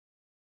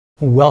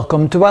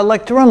Welcome to our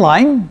lecture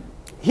online.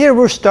 Here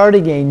we're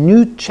starting a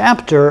new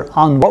chapter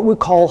on what we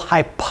call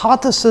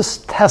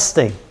hypothesis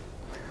testing.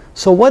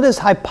 So what is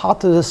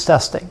hypothesis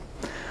testing?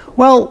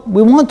 Well,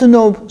 we want to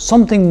know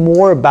something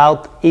more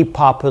about a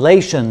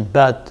population,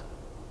 but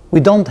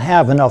we don't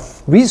have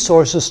enough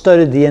resources to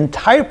study the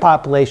entire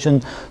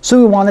population,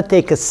 so we want to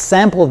take a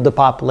sample of the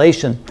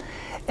population.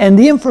 And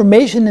the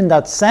information in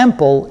that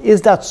sample,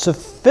 is that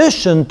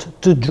sufficient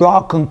to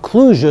draw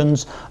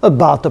conclusions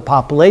about the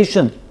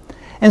population?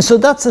 And so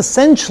that's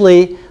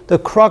essentially the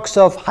crux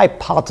of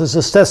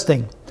hypothesis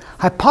testing.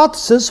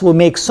 Hypothesis will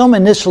make some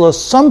initial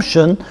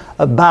assumption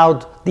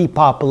about the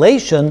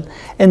population,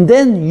 and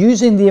then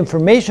using the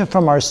information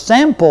from our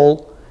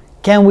sample,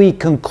 can we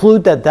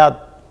conclude that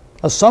that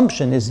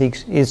assumption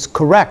is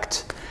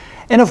correct?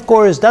 And of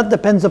course, that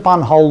depends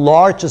upon how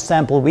large a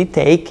sample we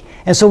take.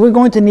 And so we're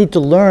going to need to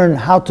learn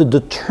how to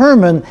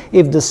determine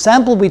if the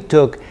sample we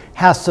took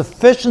has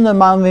sufficient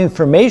amount of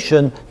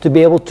information to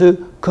be able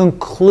to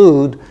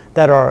conclude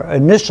that our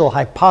initial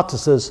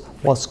hypothesis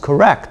was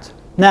correct.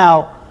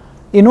 Now,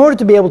 in order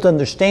to be able to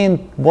understand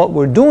what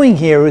we're doing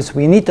here is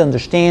we need to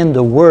understand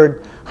the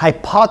word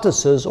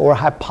hypothesis or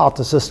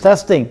hypothesis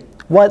testing.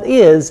 What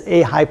is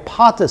a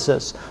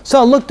hypothesis? So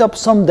I looked up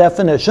some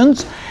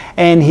definitions,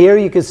 and here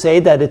you could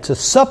say that it's a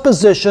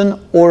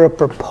supposition or a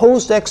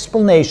proposed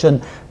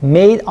explanation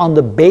made on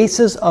the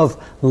basis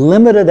of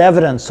limited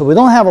evidence. So we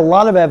don't have a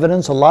lot of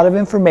evidence, a lot of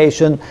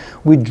information.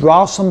 We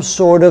draw some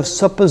sort of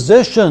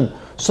supposition,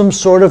 some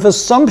sort of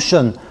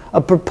assumption,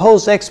 a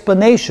proposed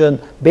explanation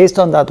based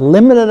on that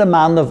limited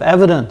amount of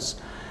evidence.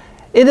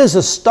 It is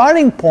a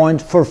starting point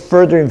for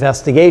further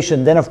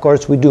investigation. Then, of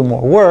course, we do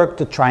more work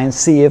to try and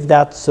see if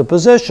that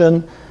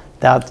supposition,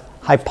 that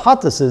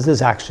hypothesis,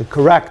 is actually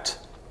correct.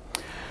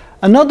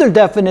 Another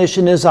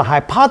definition is a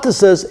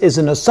hypothesis is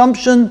an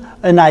assumption,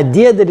 an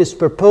idea that is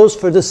proposed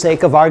for the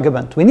sake of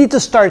argument. We need to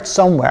start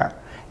somewhere,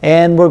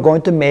 and we're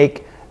going to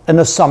make an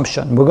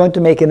assumption. We're going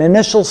to make an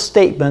initial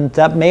statement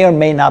that may or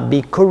may not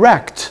be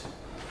correct,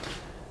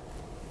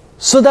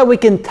 so that we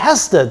can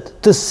test it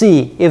to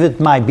see if it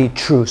might be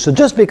true. So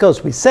just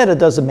because we said it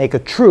doesn't make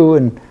it true,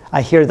 and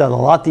I hear that a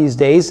lot these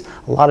days,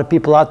 a lot of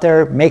people out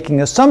there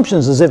making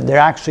assumptions as if they're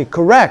actually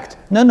correct.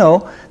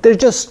 No, they're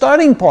just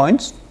starting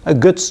points, a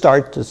good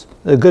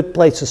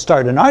place to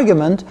start an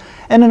argument,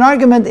 and an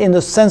argument in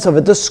the sense of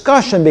a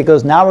discussion,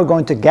 because now we're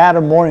going to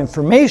gather more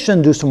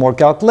information, do some more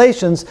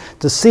calculations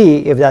to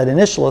see if that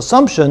initial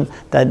assumption,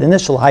 that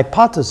initial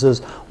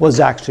hypothesis was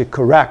actually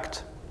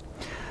correct.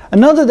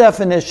 Another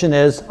definition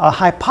is a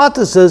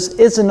hypothesis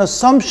is an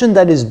assumption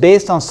that is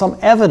based on some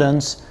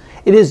evidence.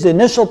 It is the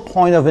initial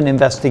point of an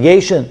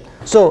investigation.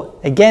 So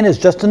again, it's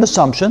just an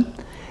assumption.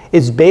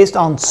 It's based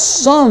on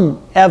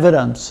some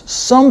evidence,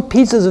 some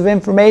pieces of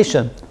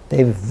information.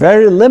 They're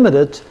very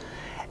limited,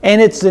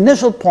 and it's the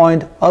initial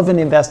point of an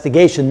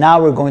investigation.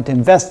 Now we're going to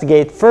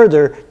investigate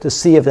further to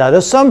see if that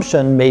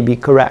assumption may be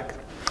correct.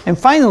 And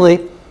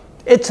finally,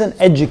 it's an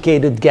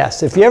educated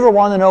guess. If you ever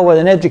want to know what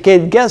an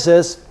educated guess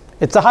is,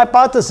 it's a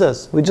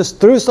hypothesis. We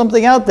just threw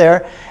something out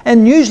there,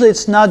 and usually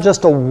it's not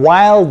just a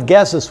wild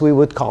guess, as we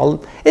would call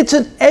it. It's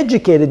an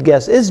educated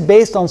guess. It's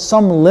based on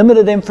some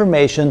limited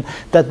information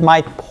that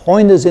might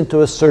point us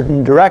into a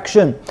certain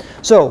direction.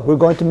 So we're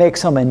going to make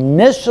some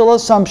initial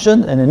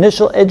assumption, an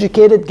initial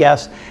educated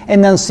guess,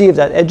 and then see if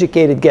that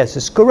educated guess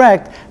is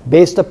correct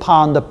based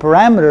upon the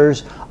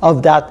parameters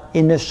of that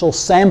initial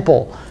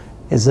sample.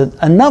 Is it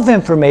enough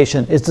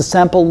information? Is the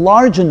sample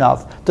large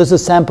enough? Does the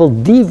sample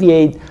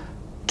deviate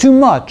too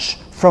much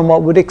from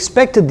what we'd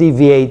expect to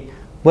deviate,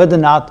 whether or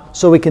not,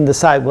 so we can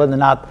decide whether or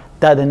not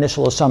that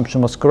initial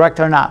assumption was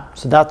correct or not.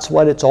 So that's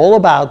what it's all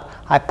about.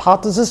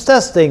 Hypothesis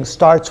testing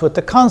starts with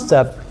the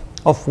concept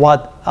of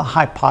what a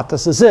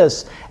hypothesis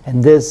is,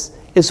 and this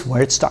is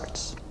where it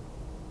starts.